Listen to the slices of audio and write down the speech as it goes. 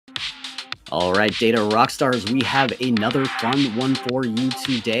All right, data rock stars, we have another fun one for you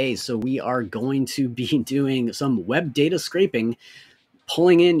today. So we are going to be doing some web data scraping,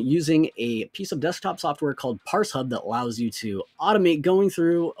 pulling in using a piece of desktop software called ParseHub that allows you to automate going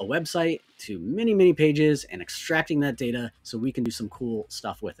through a website to many pages and extracting that data so we can do some cool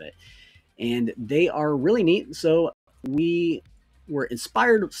stuff with it. And they are really neat. So we were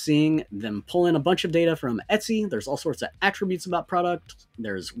inspired seeing them pull in a bunch of data from Etsy. There's all sorts of attributes about product.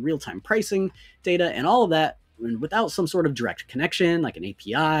 There's real-time pricing data and all of that. And without some sort of direct connection, like an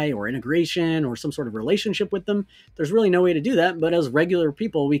API or integration or some sort of relationship with them, there's really no way to do that. But as regular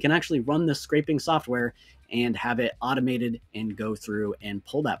people, we can actually run this scraping software and have it automated and go through and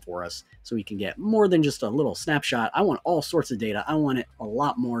pull that for us so we can get more than just a little snapshot. I want all sorts of data. I want it a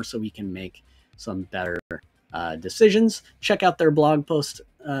lot more so we can make some better decisions. Check out their blog post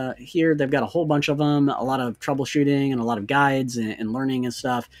here. They've got a whole bunch of them, a lot of troubleshooting and a lot of guides and learning and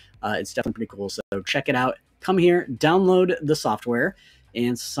stuff. It's definitely pretty cool. So check it out. Come here, download the software,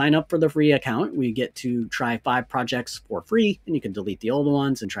 and sign up for the free account. We get to try 5 projects for free, and you can delete the old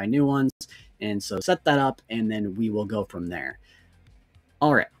ones and try new ones. And so set that up, and then we will go from there.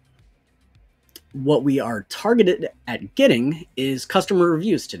 All right. What we are targeted at getting is customer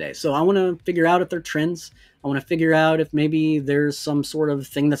reviews today. So I want to figure out if they're trends. I want to figure out if maybe there's some sort of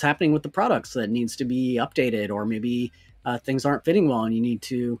thing that's happening with the products that needs to be updated, or maybe things aren't fitting well and you need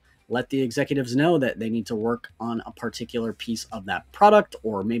to let the executives know that they need to work on a particular piece of that product,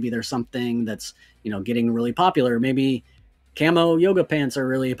 or maybe there's something that's, getting really popular. Maybe camo yoga pants are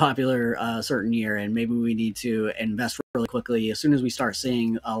really popular a certain year, and maybe we need to invest really quickly as soon as we start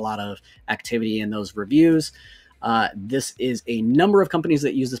seeing a lot of activity in those reviews. This is a number of companies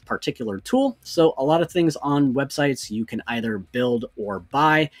that use this particular tool. So a lot of things on websites you can either build or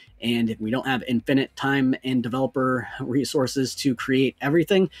buy, and we don't have infinite time and developer resources to create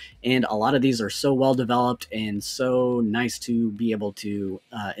everything. And a lot of these are so well developed and so nice to be able to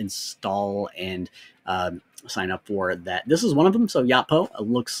install and sign up for that. This is one of them. So Yotpo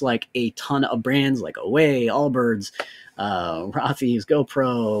looks like a ton of brands like Away, Allbirds, Rothy's,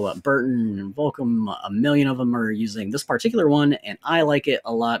 GoPro, Burton, Volcom. A million of them are using this particular one, and I like it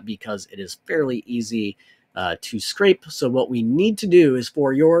a lot because it is fairly easy to scrape. So what we need to do is,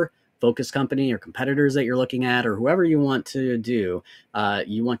 for your focus company or competitors that you're looking at, or whoever you want to do,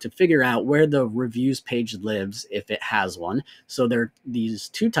 you want to figure out where the reviews page lives, if it has one. So there are these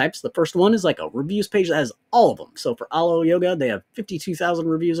 2 types. The first one is like a reviews page that has all of them. So for Alo Yoga, they have 52,000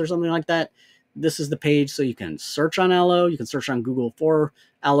 reviews or something like that. This is the page. So you can search on Alo, you can search on Google for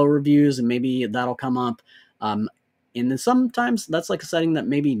Alo reviews, and maybe that'll come up. And then sometimes that's like a setting that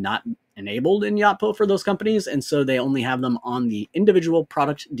maybe not enabled in Yotpo for those companies, and so they only have them on the individual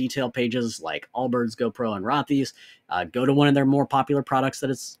product detail pages like Allbirds, GoPro, and Rothy's. Go to one of their more popular products that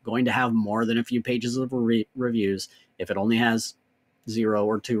it's going to have more than a few pages of reviews. If it only has 0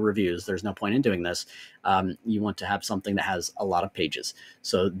 or 2 reviews, there's no point in doing this. You want to have something that has a lot of pages.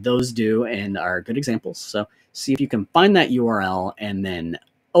 So those do and are good examples. So see if you can find that URL and then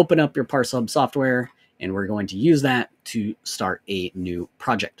open up your ParseHub software, and we're going to use that to start a new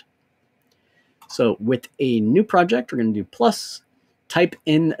project. So with a new project, we're going to do plus, type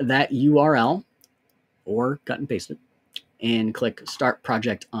in that URL or cut and paste it, and click Start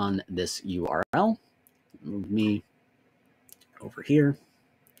Project on this URL. Move me over here.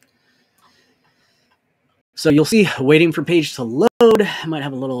 So you'll see waiting for page to load. It might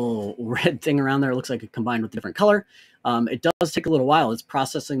have a little red thing around there. It looks like it combined with a different color. It does take a little while. It's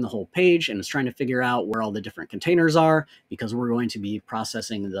processing the whole page, and it's trying to figure out where all the different containers are, because we're going to be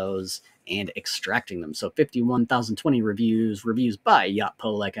processing those and extracting them. So 51,020 reviews by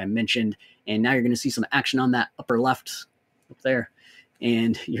Yotpo, like I mentioned. And now you're going to see some action on that upper left up there.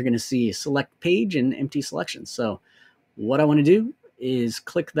 And you're going to see select page and empty selection. So what I want to do is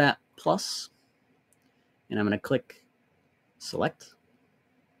click that plus, and I'm going to click select.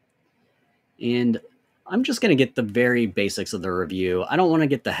 And I'm just going to get the very basics of the review. I don't want to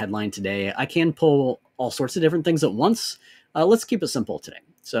get the headline today. I can pull all sorts of different things at once. Let's keep it simple today.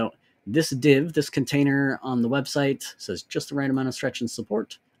 So this div, this container on the website, says just the right amount of stretch and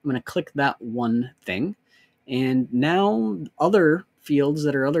support. I'm going to click that one thing. And now other fields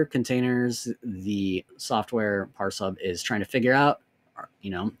that are other containers, the software ParseHub is trying to figure out,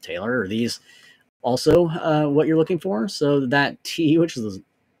 Taylor, are these also what you're looking for? So that T, which is the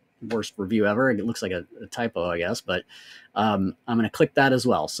worst review ever, it looks like a typo, I guess, but I'm going to click that as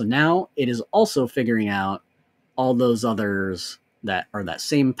well. So now it is also figuring out all those others that are that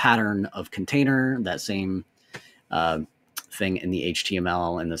same pattern of container, that same thing in the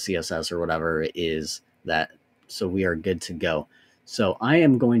HTML and the CSS or whatever is that. So we are good to go. So I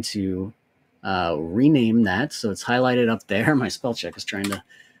am going to rename that. So it's highlighted up there. My spell check is trying to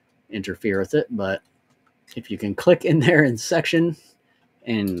interfere with it, but if you can click in there in section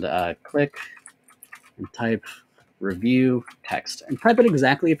and click and type review text and type it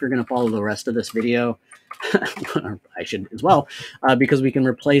exactly if you're going to follow the rest of this video. I should as well, because we can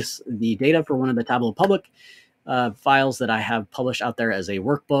replace the data for one of the Tableau Public files that I have published out there as a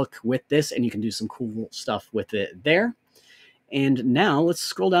workbook with this, and you can do some cool stuff with it there. And now let's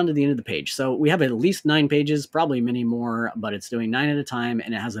scroll down to the end of the page. So we have at least 9 pages, probably many more, but it's doing 9 at a time,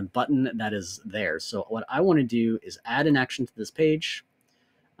 and it has a button that is there. So what I want to do is add an action to this page.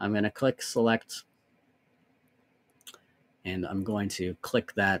 I'm going to click select, and I'm going to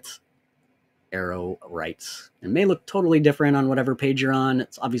click that arrow right. It may look totally different on whatever page you're on.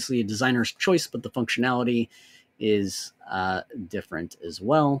 It's obviously a designer's choice, but the functionality is different as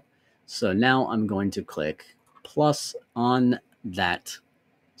well. So now I'm going to click plus on that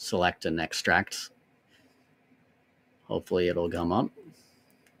select and extract. Hopefully it'll come up.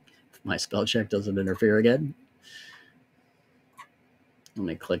 If my spell check doesn't interfere again. Let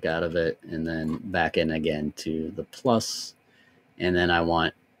me click out of it and then back in again to the plus. And then I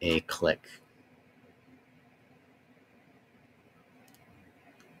want a click.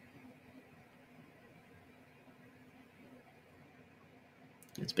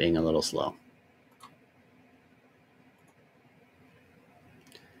 It's being a little slow.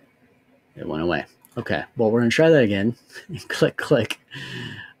 It went away. Okay, well, we're going to try that again. Click, click.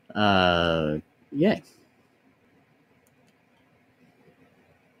 Yay.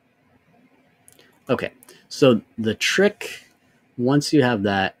 Okay, so the trick, once you have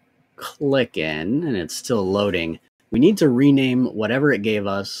that click in and it's still loading, we need to rename whatever it gave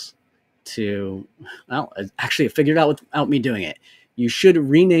us to, well, actually it figured out without me doing it. You should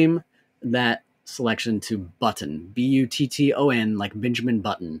rename that selection to button, B-U-T-T-O-N, like Benjamin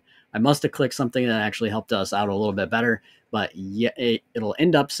Button. I must have clicked something that actually helped us out a little bit better, but yeah, it'll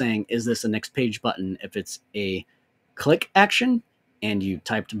end up saying, is this a next page button if it's a click action and you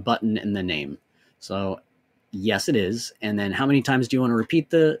typed button in the name. So yes, it is. And then how many times do you want to repeat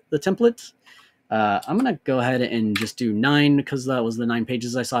the template? I'm going to go ahead and just do 9 because that was the 9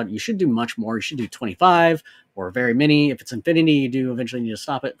 pages I saw. You should do much more. You should do 25 or very many. If it's infinity, you do eventually need to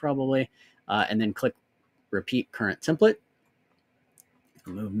stop it probably. And then click repeat current template.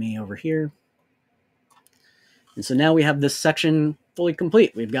 Move me over here. And so now we have this section fully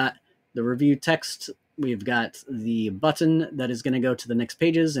complete. We've got the review text. We've got the button that is going to go to the next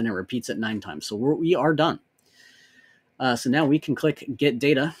pages, and it repeats it 9 times. So we are done. So now we can click get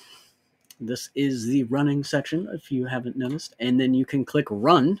data. This is the running section, if you haven't noticed. And then you can click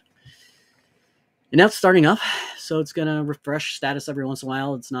run. And now it's starting up. So it's going to refresh status every once in a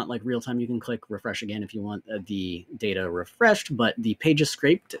while. It's not like real time. You can click refresh again if you want the data refreshed. But the page is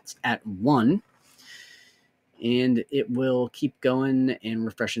scraped. It's at 1. And it will keep going and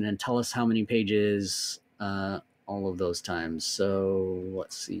refreshing and tell us how many pages all of those times. So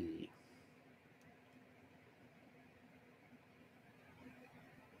let's see.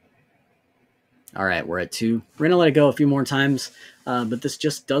 All right, we're at 2. We're going to let it go a few more times, but this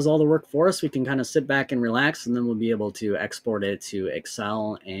just does all the work for us. We can kind of sit back and relax, and then we'll be able to export it to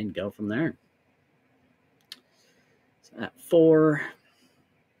Excel and go from there. So at 4.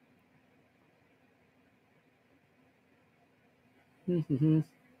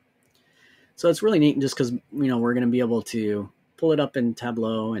 So it's really neat just because, we're going to be able to pull it up in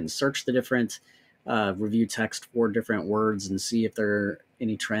Tableau and search the different review text for different words and see if there are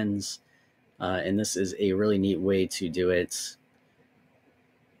any trends. And this is a really neat way to do it.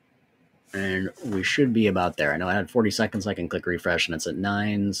 And we should be about there. I know I had 40 seconds. I can click refresh and it's at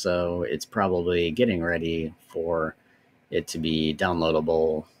 9. So it's probably getting ready for it to be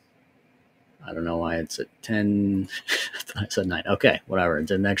downloadable. I don't know why it's at 10. I said 9. Okay, whatever.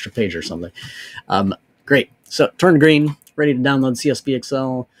 It's an extra page or something. Great. So turn green, ready to download CSV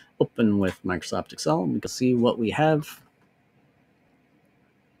Excel. Open with Microsoft Excel. We can see what we have.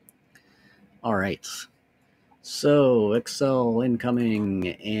 All right. So Excel incoming,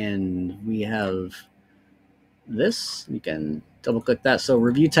 and we have this. You can double click that. So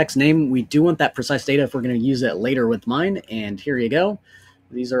review text name, we do want that precise data if we're going to use it later with mine. And here you go.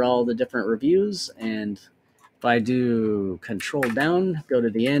 These are all the different reviews. And if I do control down, go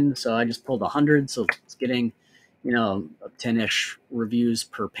to the end. So I just pulled 100. So it's getting, 10-ish reviews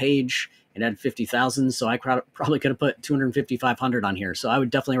per page. It had 50,000. So I probably could have put 250,500 on here. So I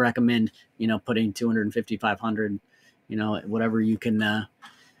would definitely recommend, putting 250,500, whatever you can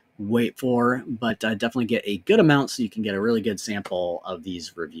wait for, but definitely get a good amount so you can get a really good sample of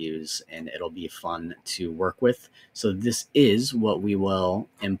these reviews, and it'll be fun to work with. So this is what we will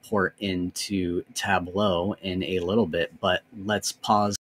import into Tableau in a little bit, but let's pause